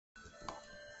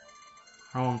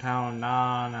Hometown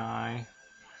Nanai.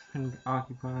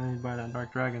 Occupied by the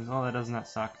Dark Dragons. Oh, that does not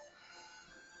suck.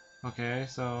 Okay,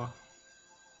 so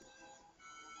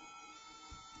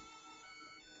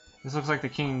this looks like the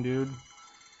king, dude.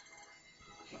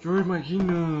 Destroyed my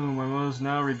kingdom. I must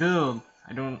now rebuild.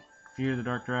 I don't fear the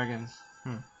Dark Dragons.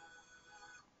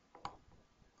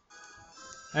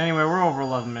 Anyway, we're over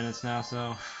 11 minutes now,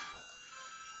 so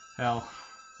hell,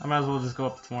 I might as well just go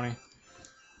up to 20. I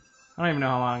don't even know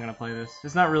how long I'm gonna play this.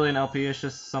 It's not really an LP. It's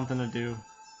just something to do.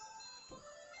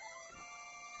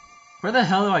 Where the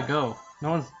hell do I go?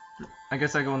 No one's. I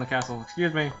guess I go in the castle.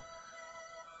 Excuse me.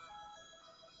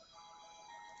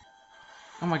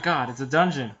 Oh my god, it's a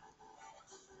dungeon.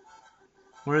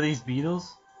 What are these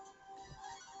beetles?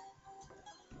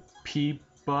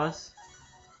 P-bus?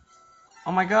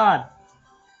 Oh my god!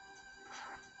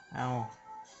 Ow.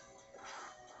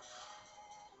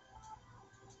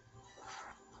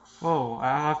 Whoa,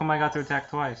 how come I got to attack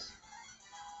twice?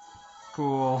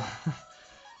 Cool.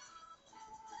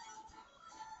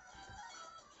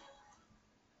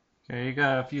 Okay, you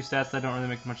got a few stats that don't really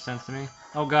make much sense to me.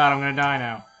 Oh god, I'm gonna die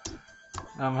now.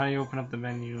 How do you open up the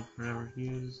menu? Whatever.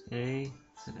 Use A.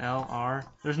 Is it L, R?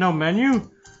 There's no menu?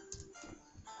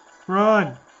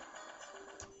 Run!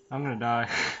 I'm gonna die.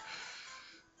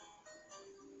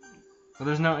 But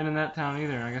there's no internet town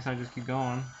either. I guess I just keep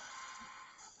going.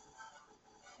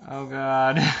 Oh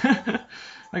god.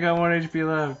 I got 1 HP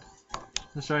left.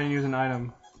 Let's try and use an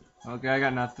item. Okay, I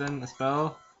got nothing. A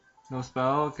spell? No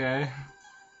spell? Okay.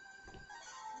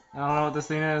 I don't know what this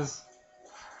thing is.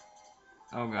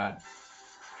 Oh god.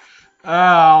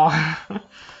 Ow!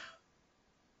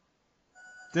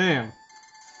 Damn.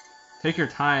 Take your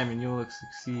time and you'll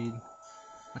succeed.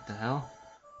 What the hell?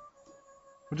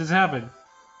 What just happened?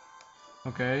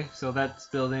 Okay, so that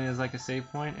building is like a save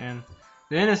point, and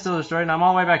the inn is still destroyed, and I'm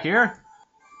all the way back here?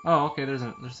 Oh, okay, there's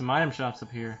some item shops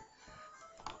up here.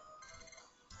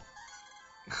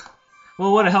 Well,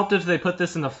 it would have helped if they put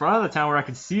this in the front of the town where I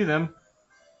could see them.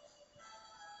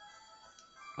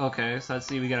 Okay, so let's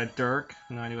see, we got a dirk.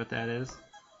 No idea what that is.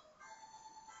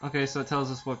 Okay, so it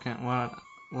tells us what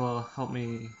will help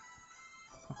me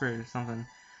upgrade or something.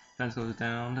 Defense goes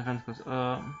down, defense goes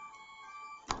up.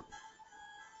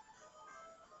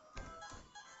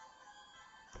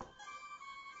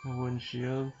 A wooden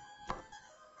shield.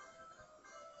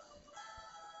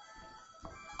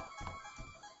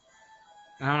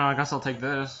 I don't know, I guess I'll take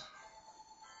this.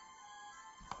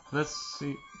 Let's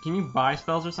see. Can you buy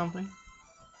spells or something?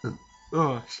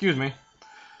 Oh, excuse me.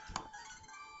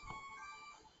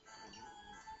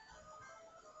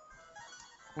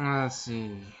 Let's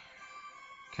see.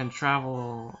 Can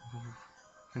travel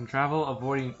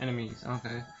avoiding enemies.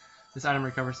 Okay. This item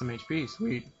recovers some HP.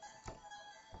 Sweet.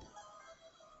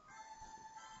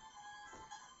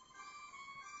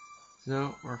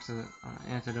 So, works as an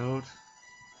antidote.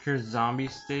 Cures zombie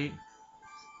state.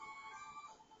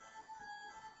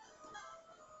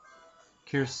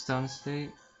 Cures stun state.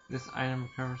 This item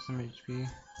recovers some HP.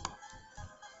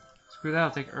 Screw that,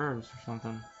 I'll take herbs or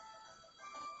something.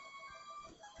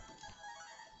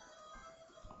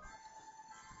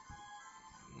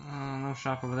 No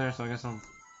shop over there, so I guess I'll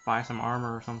buy some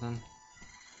armor or something.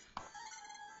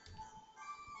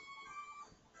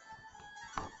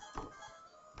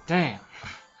 Damn!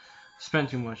 Spent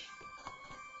too much.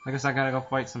 I guess I gotta go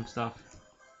fight some stuff.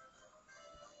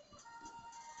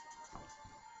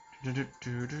 Bring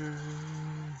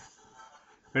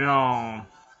it on!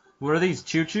 What are these?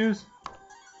 Choo-choos?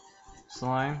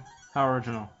 Slime? How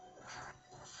original.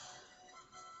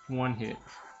 1 hit.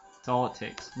 That's all it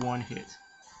takes. 1 hit.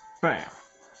 Bam!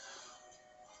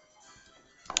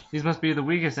 These must be the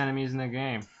weakest enemies in the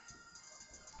game.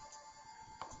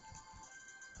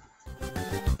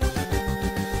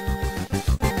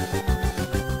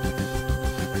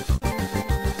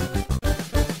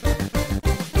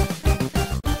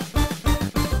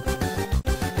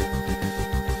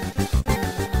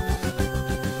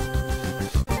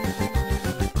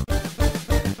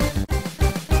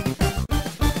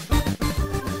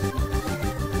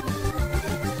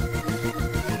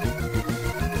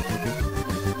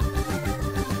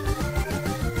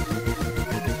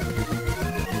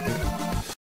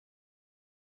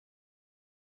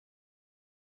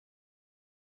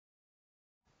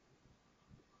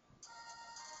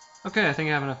 Okay, I think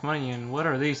I have enough money, and what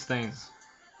are these things?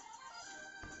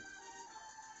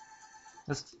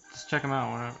 Let's just check them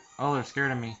out. Oh, they're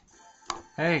scared of me.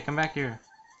 Hey, come back here.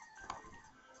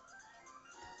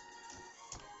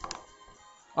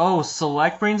 Oh,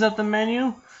 select brings up the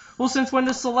menu? Well, since when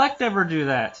does select ever do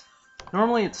that?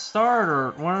 Normally it's start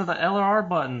or one of the L or R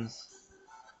buttons.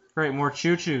 Great, more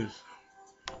choo-choos.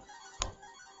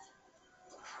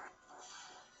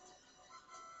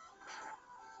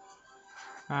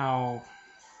 How?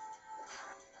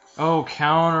 Oh,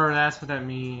 counter, that's what that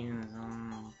means.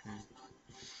 Okay.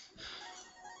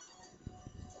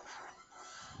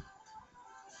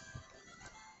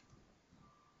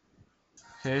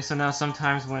 Okay, so now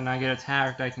sometimes when I get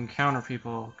attacked, I can counter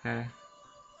people, okay?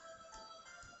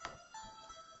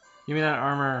 Give me that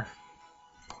armor.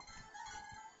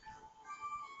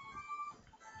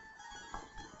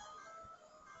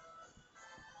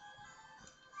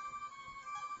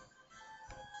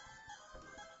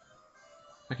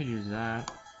 I could use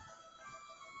that.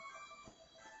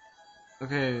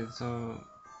 Okay, so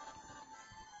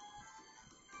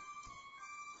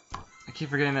I keep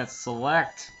forgetting that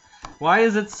select. Why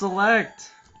is it select?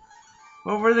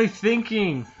 What were they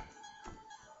thinking?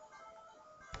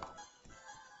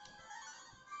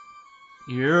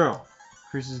 Yeah.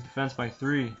 Increases defense by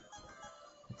 3.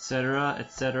 Etc.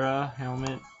 Etc.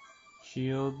 Helmet.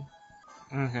 Shield.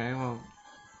 Okay, well,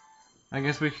 I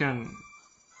guess we can.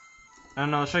 I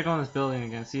don't know, let's try going in this building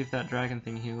again, see if that dragon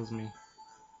thing heals me.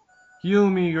 Heal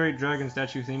me, great dragon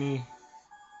statue thingy.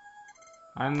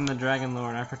 I'm the Dragon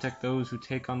Lord. I protect those who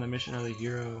take on the mission of the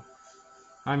hero.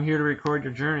 I'm here to record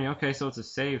your journey. Okay, so it's a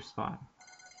save spot.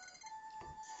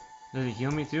 Does he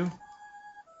heal me too?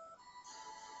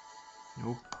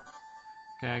 Nope.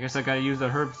 Okay, I guess I gotta use the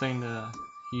herb thing to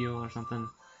heal or something.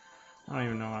 I don't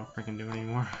even know what I'm freaking doing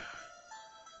anymore.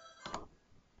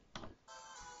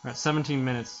 We're at 17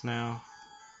 minutes now.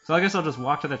 So I guess I'll just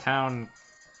walk to the town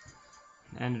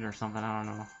and end it or something, I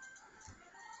don't know.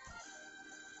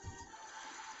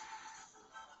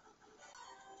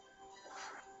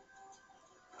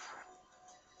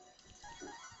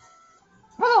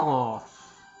 Oh!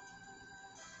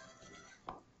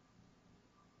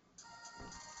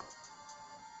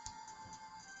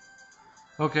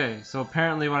 Okay, so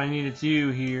apparently what I needed to do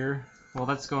here... Well,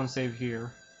 let's go and save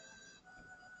here.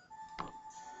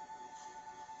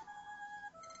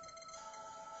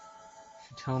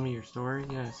 Tell me your story?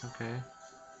 Yes, okay.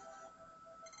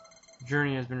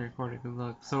 Journey has been recorded, good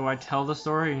luck. So I tell the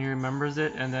story and he remembers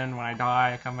it, and then when I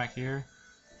die, I come back here?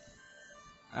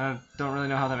 I don't really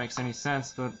know how that makes any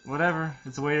sense, but whatever.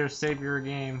 It's a way to save your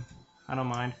game. I don't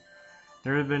mind.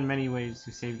 There have been many ways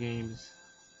to save games.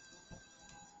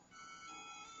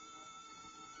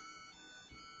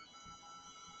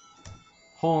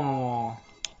 Hole in the wall.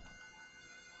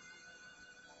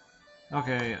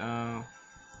 Okay,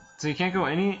 so you can't go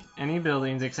any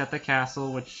buildings except the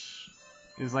castle, which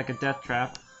is like a death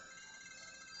trap.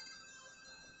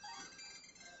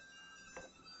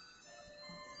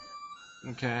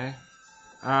 Okay.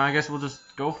 I guess we'll just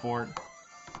go for it.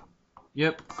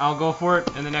 Yep, I'll go for it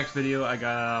in the next video. I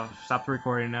gotta stop the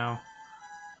recording now.